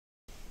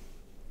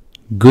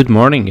Good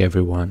morning,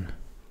 everyone.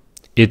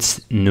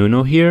 It's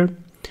Nuno here,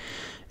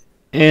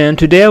 and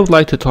today I would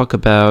like to talk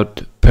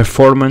about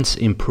performance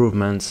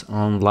improvements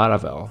on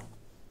Laravel.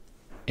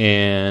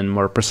 And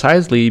more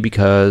precisely,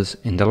 because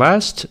in the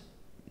last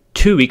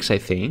 2 weeks, I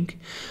think,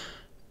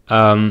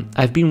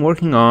 I've been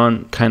working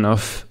on kind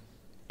of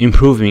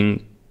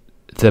improving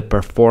the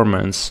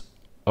performance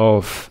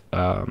of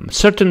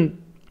certain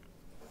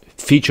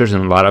features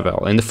in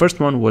Laravel. And the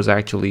first one was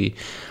actually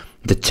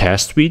the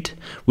test suite,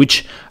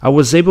 which I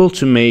was able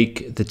to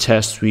make the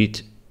test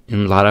suite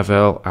in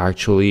Laravel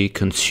actually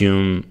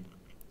consume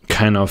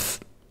kind of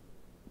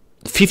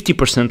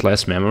 50%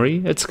 less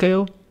memory at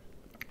scale.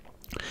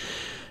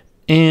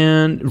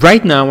 And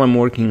right now I'm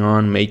working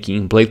on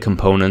making Blade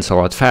components a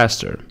lot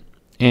faster.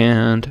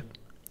 And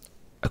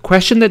a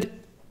question that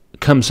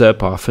comes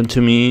up often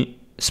to me,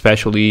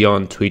 especially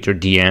on Twitter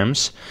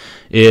DMs,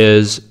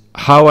 is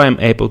how I'm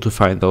able to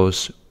find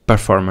those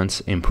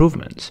performance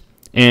improvements.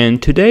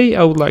 And today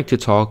I would like to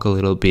talk a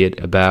little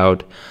bit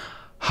about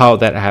how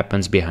that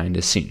happens behind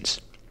the scenes.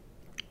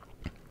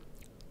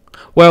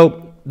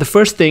 Well, the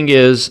first thing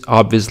is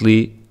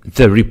obviously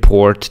the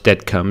report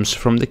that comes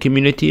from the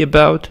community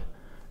about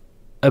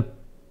a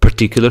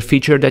particular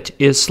feature that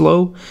is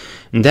slow.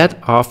 And that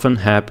often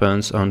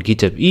happens on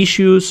GitHub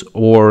issues,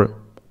 or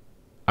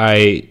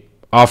I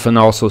often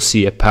also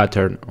see a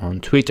pattern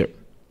on Twitter.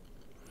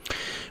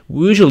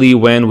 Usually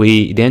when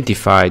we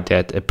identify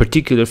that a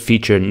particular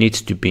feature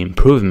needs to be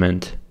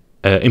improved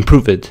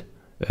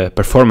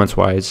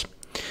performance-wise,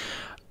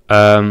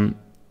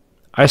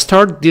 I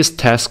start this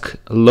task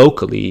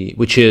locally,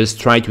 which is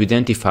try to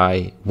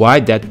identify why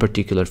that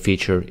particular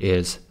feature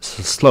is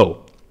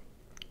slow.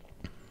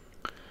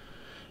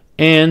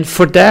 And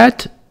for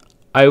that,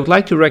 I would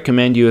like to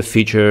recommend you a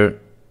feature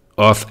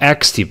of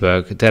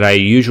Xdebug that I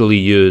usually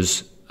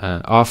use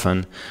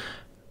often,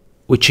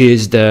 which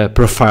is the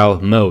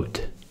profile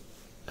mode.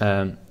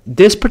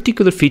 This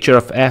particular feature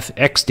of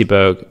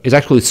Xdebug is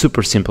actually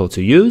super simple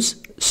to use,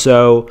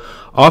 so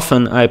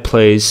often I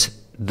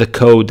place the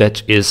code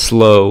that is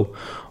slow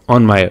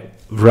on my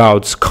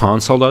routes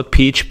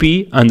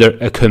console.php under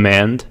a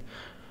command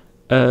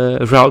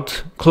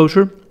route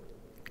closure.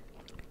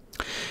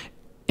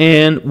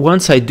 And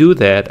once I do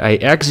that, I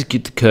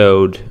execute the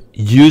code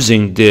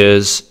using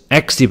this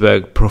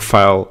Xdebug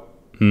profile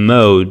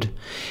mode,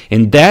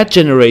 and that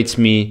generates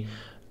me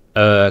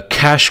a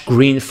cache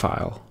green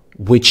file,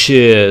 which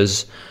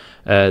is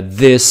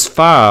this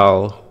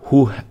file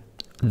who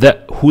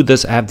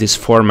does have this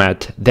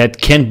format that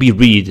can be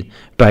read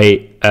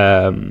by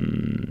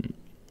an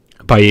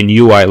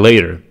UI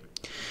later.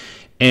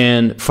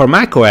 And for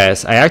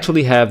macOS, I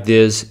actually have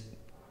this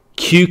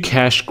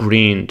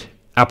QCacheGreen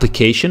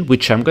application,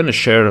 which I'm going to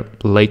share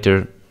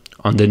later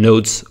on the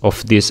notes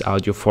of this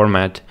audio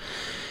format.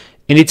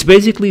 And it's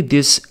basically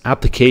this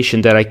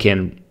application that I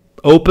can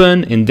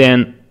open, and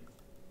then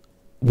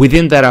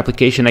within that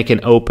application, I can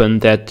open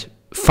that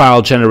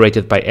file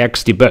generated by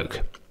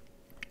Xdebug.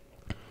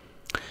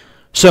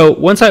 So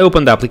once I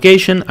open the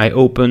application, I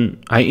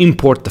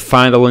import the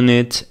file in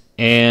it,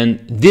 and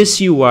this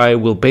UI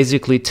will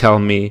basically tell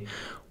me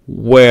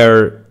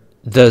where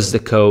does the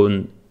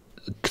code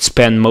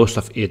spend most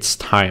of its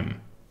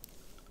time.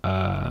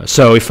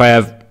 So if I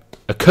have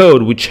a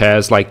code which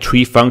has like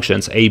 3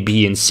 functions, A,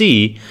 B, and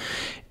C,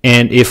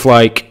 and if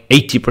like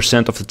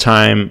 80% of the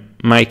time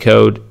my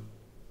code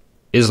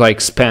is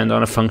like spent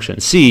on a function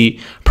C,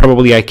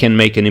 probably I can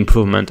make an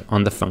improvement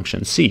on the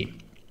function C.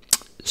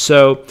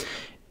 So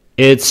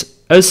it's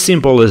as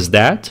simple as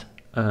that.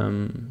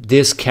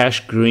 This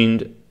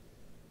cache-green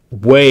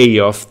way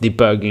of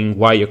debugging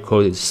why your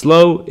code is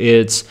slow,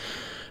 it's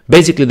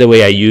basically the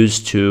way I use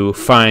to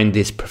find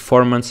these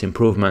performance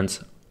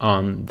improvements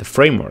on the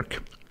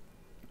framework.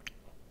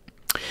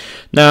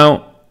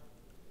 Now,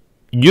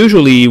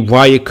 usually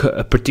why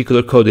a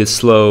particular code is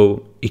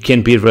slow, it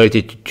can be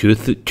related to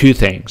two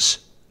things.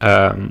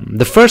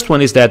 The first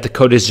one is that the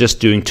code is just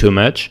doing too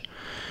much,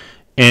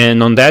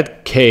 and on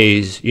that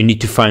case you need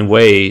to find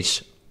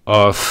ways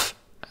of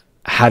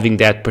having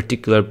that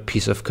particular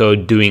piece of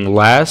code doing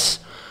less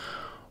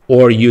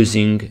or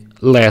using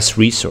less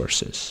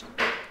resources.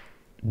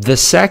 The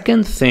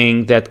second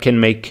thing that can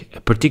make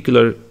a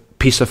particular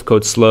piece of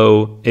code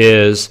slow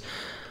is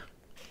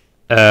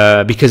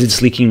because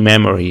it's leaking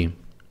memory.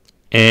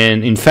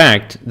 And in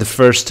fact, the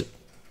first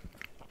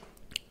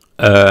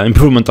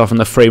improvement of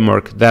the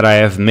framework that I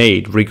have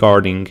made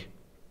regarding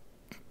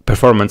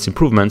performance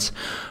improvements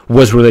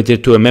was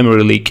related to a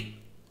memory leak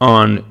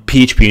on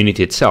PHP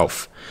Unity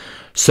itself.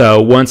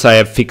 So once I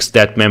have fixed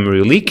that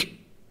memory leak,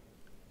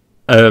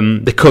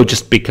 the code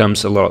just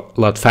becomes a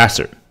lot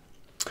faster.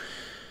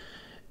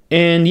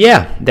 And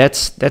yeah,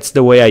 that's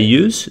the way I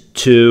use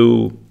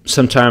to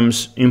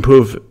sometimes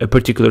improve a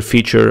particular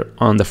feature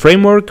on the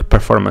framework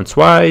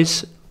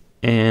performance-wise.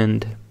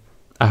 And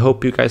I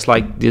hope you guys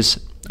like this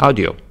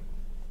audio.